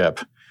relationship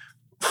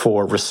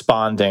for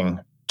responding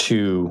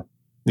to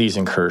these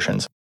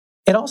incursions.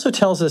 It also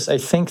tells us, I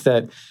think,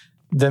 that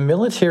the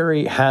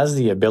military has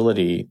the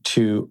ability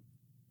to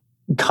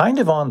kind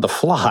of on the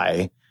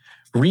fly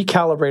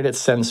recalibrate its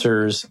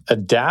sensors,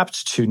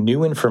 adapt to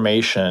new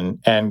information,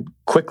 and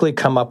quickly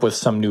come up with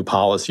some new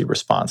policy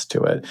response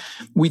to it.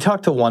 We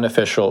talked to one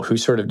official who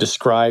sort of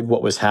described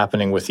what was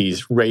happening with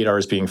these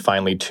radars being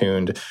finely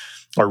tuned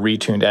or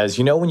retuned as,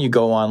 you know, when you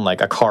go on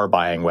like a car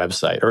buying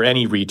website or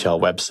any retail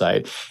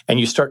website and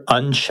you start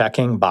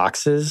unchecking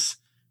boxes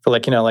for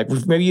like, you know, like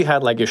maybe you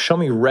had like, you show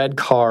me red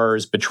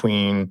cars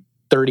between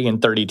 $30,000 and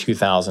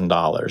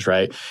 $32,000,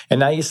 right? And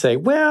now you say,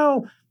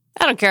 well,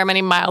 I don't care how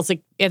many miles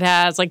it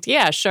has. Like,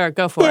 yeah, sure,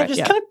 go for it.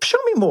 Just kind of show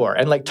me more.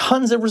 And like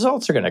tons of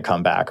results are going to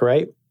come back,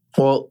 right?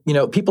 Well, you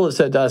know, people have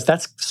said to us,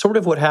 that's sort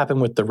of what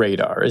happened with the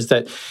radar, is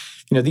that,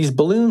 you know, these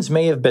balloons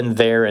may have been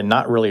there and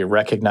not really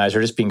recognized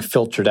or just being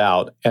filtered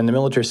out. And the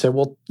military said,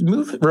 well,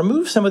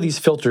 remove some of these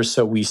filters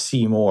so we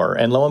see more.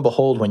 And lo and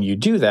behold, when you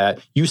do that,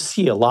 you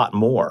see a lot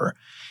more.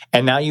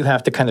 And now you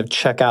have to kind of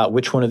check out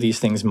which one of these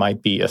things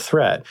might be a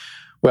threat.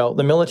 Well,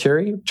 the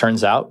military,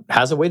 turns out,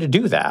 has a way to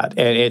do that.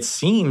 And it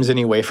seems,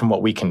 anyway, from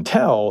what we can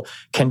tell,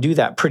 can do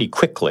that pretty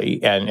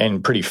quickly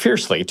and pretty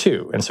fiercely,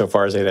 too,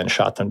 insofar as they then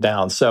shot them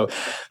down. So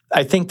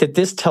I think that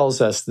this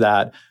tells us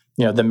that,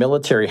 you know, the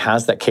military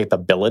has that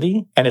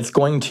capability and it's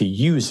going to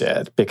use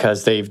it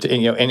because they've,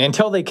 you know, and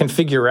until they can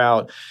figure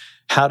out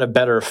how to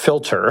better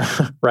filter,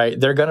 right,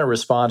 they're going to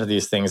respond to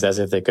these things as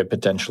if they could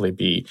potentially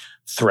be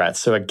threats.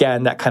 So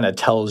again, that kind of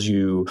tells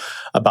you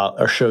about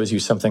or shows you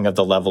something of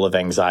the level of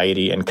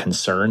anxiety and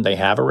concern they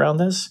have around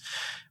this,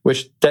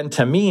 which then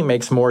to me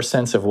makes more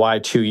sense of why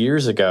 2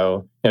 years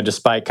ago, you know,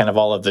 despite kind of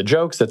all of the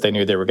jokes that they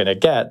knew they were going to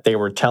get, they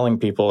were telling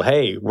people,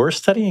 hey, we're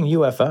studying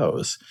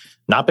UFOs,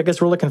 not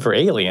because we're looking for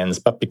aliens,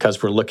 but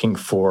because we're looking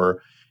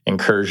for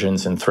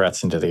incursions and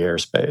threats into the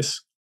airspace.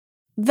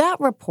 That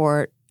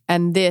report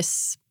and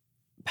this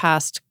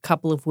past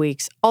couple of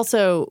weeks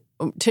also,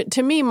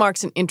 to me,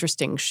 marks an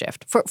interesting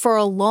shift. For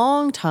a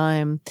long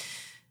time,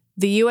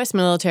 the U.S.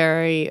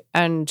 military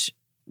and,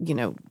 you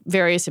know,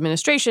 various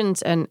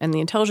administrations and the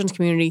intelligence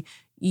community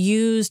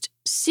used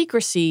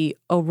secrecy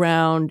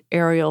around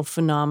aerial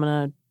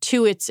phenomena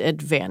to its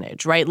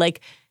advantage, right?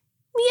 Like,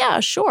 yeah,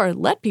 sure,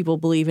 let people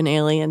believe in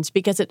aliens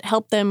because it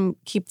helped them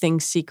keep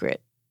things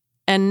secret.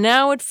 And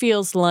now it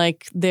feels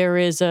like there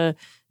is a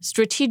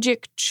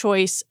strategic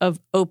choice of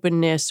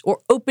openness or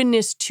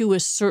openness to a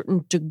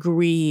certain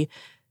degree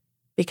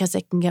because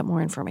they can get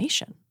more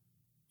information.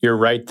 You're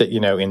right that,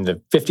 you know, in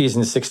the 50s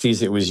and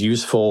 60s, it was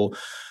useful.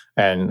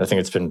 And I think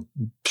it's been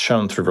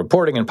shown through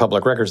reporting and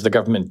public records, the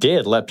government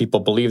did let people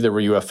believe there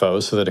were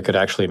UFOs so that it could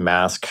actually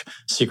mask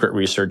secret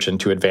research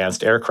into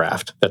advanced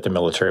aircraft that the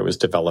military was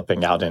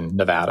developing out in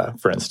Nevada,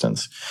 for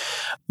instance.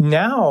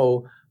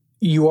 Now,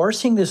 you are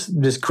seeing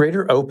this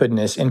greater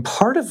openness, and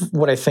part of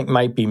what I think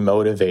might be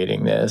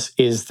motivating this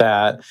is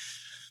that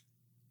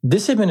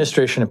this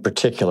administration in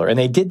particular, and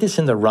they did this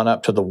in the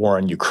run-up to the war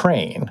in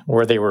Ukraine,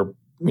 where they were,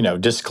 you know,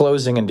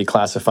 disclosing and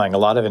declassifying a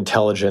lot of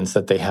intelligence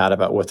that they had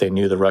about what they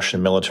knew the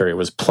Russian military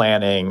was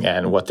planning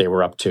and what they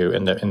were up to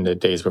in the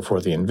days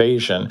before the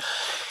invasion,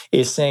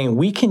 is saying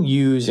we can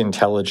use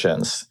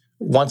intelligence,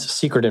 once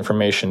secret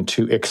information,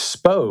 to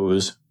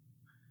expose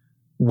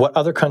what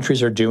other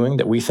countries are doing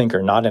that we think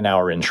are not in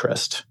our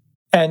interest.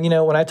 And, you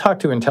know, when I talk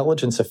to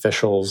intelligence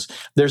officials,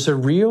 there's a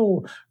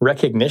real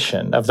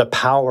recognition of the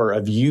power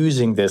of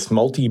using this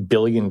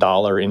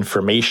multi-billion-dollar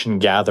information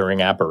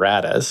gathering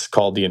apparatus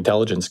called the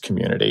intelligence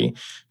community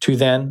to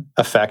then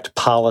affect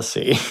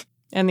policy.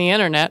 And the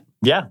internet.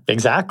 Yeah,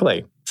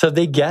 exactly. So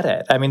they get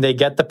it. I mean, they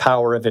get the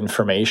power of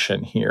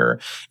information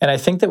here. And I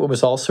think that what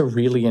was also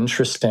really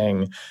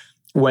interesting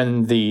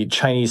when the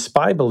Chinese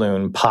spy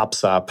balloon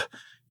pops up,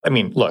 I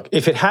mean, look,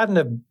 if it hadn't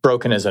have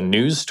broken as a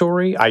news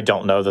story, I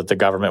don't know that the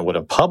government would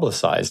have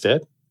publicized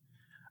it.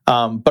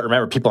 But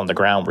remember, people on the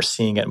ground were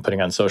seeing it and putting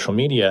it on social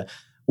media.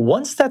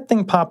 Once that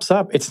thing pops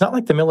up, it's not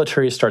like the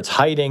military starts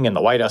hiding and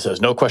the White House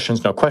says, no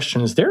questions, no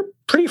questions. They're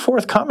pretty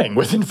forthcoming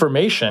with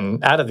information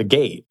out of the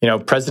gate. You know,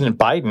 President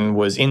Biden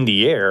was in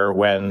the air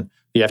when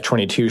the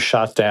F-22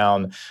 shot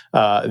down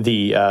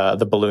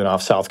the balloon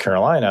off South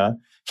Carolina.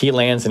 He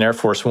lands in Air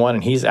Force One,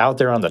 and he's out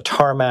there on the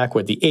tarmac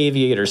with the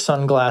aviator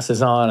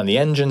sunglasses on and the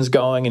engine's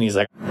going, and he's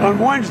like... On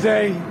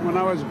Wednesday, when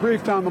I was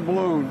briefed on the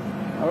balloon,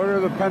 I ordered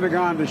the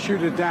Pentagon to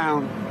shoot it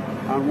down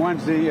on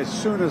Wednesday as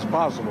soon as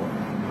possible.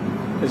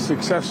 They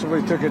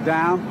successfully took it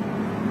down,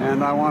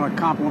 and I want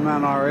to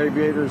compliment our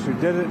aviators who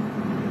did it,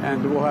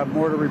 and we'll have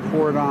more to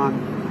report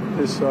on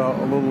this a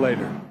little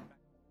later.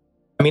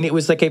 I mean, it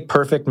was like a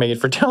perfect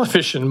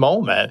made-for-television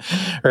moment,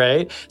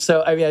 right?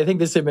 So, I mean, I think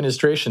this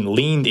administration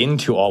leaned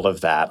into all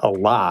of that a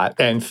lot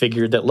and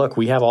figured that, look,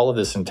 we have all of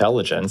this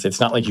intelligence. It's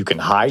not like you can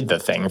hide the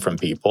thing from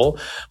people.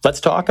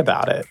 Let's talk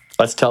about it.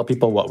 Let's tell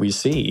people what we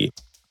see.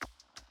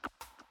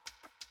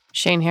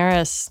 Shane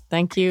Harris,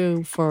 thank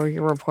you for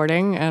your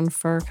reporting and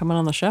for coming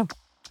on the show.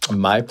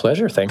 My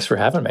pleasure. Thanks for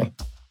having me.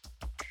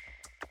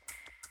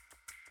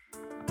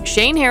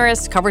 Shane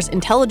Harris covers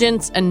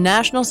intelligence and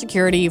national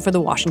security for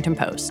The Washington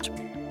Post.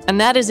 And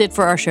that is it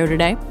for our show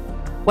today.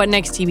 What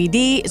Next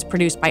TBD is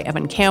produced by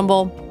Evan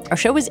Campbell. Our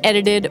show is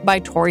edited by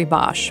Tori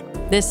Bosch.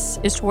 This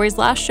is Tori's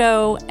last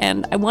show,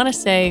 and I want to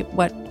say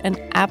what an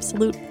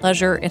absolute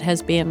pleasure it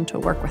has been to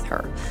work with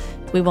her.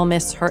 We will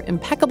miss her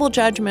impeccable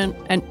judgment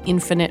and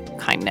infinite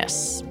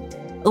kindness.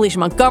 Alicia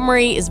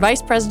Montgomery is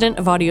Vice President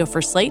of Audio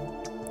for Slate.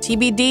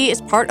 TBD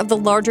is part of the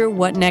larger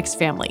What Next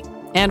family.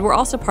 And we're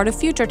also part of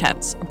Future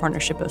Tense, a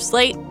partnership of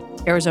Slate,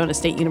 Arizona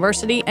State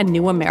University, and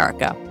New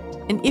America.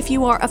 And if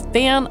you are a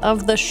fan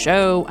of the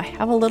show, I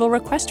have a little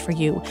request for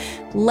you.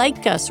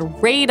 Like us,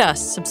 rate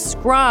us,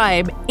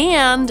 subscribe,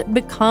 and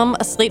become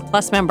a Slate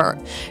Plus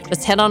member.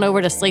 Just head on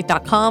over to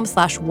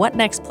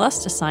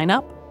slate.com/whatnextplus to sign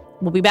up.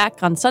 We'll be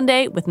back on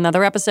Sunday with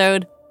another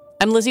episode.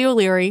 I'm Lizzie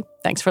O'Leary.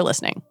 Thanks for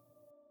listening.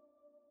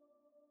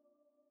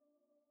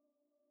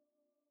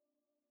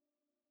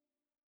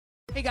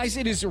 Hey guys,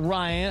 it is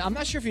Ryan. I'm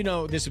not sure if you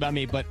know this about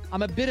me, but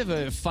I'm a bit of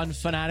a fun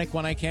fanatic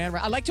when I can.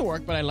 I like to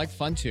work, but I like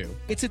fun too.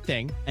 It's a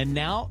thing. And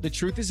now the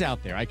truth is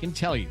out there. I can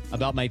tell you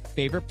about my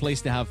favorite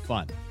place to have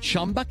fun.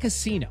 Chumba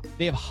Casino.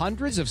 They have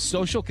hundreds of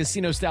social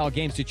casino style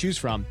games to choose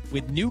from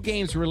with new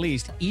games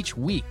released each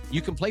week.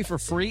 You can play for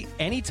free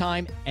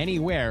anytime,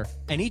 anywhere.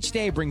 And each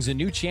day brings a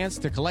new chance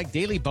to collect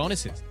daily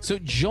bonuses. So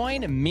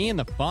join me in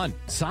the fun.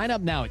 Sign up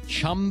now at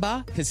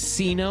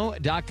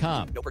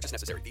ChumbaCasino.com. No purchase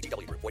necessary.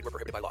 VGW Group. Void where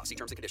prohibited by law. See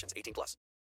terms and conditions. 18+.